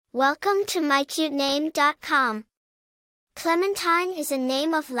Welcome to mycutename.com. Clementine is a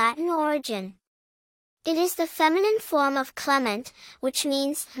name of Latin origin. It is the feminine form of Clement, which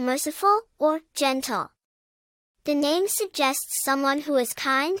means merciful or gentle. The name suggests someone who is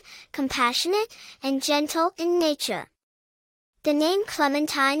kind, compassionate, and gentle in nature. The name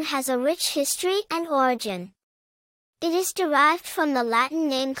Clementine has a rich history and origin. It is derived from the Latin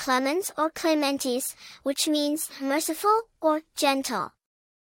name clemens or clementes, which means merciful or gentle.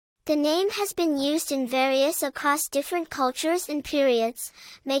 The name has been used in various across different cultures and periods,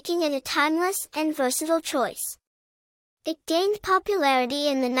 making it a timeless and versatile choice. It gained popularity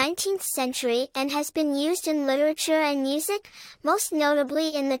in the 19th century and has been used in literature and music, most notably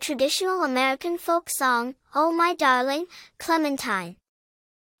in the traditional American folk song, "Oh My Darling, Clementine."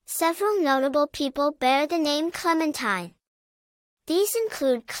 Several notable people bear the name Clementine. These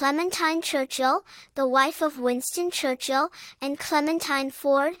include Clementine Churchill, the wife of Winston Churchill, and Clementine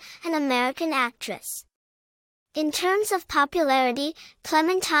Ford, an American actress. In terms of popularity,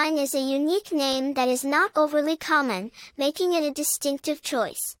 Clementine is a unique name that is not overly common, making it a distinctive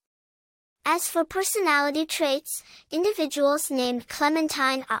choice. As for personality traits, individuals named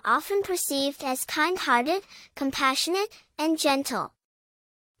Clementine are often perceived as kind-hearted, compassionate, and gentle.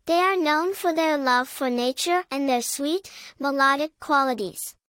 They are known for their love for nature and their sweet, melodic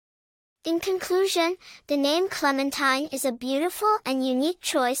qualities. In conclusion, the name Clementine is a beautiful and unique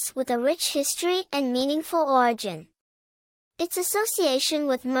choice with a rich history and meaningful origin. Its association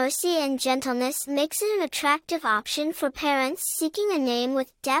with mercy and gentleness makes it an attractive option for parents seeking a name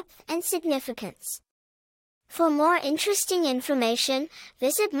with depth and significance. For more interesting information,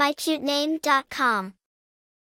 visit mycutename.com.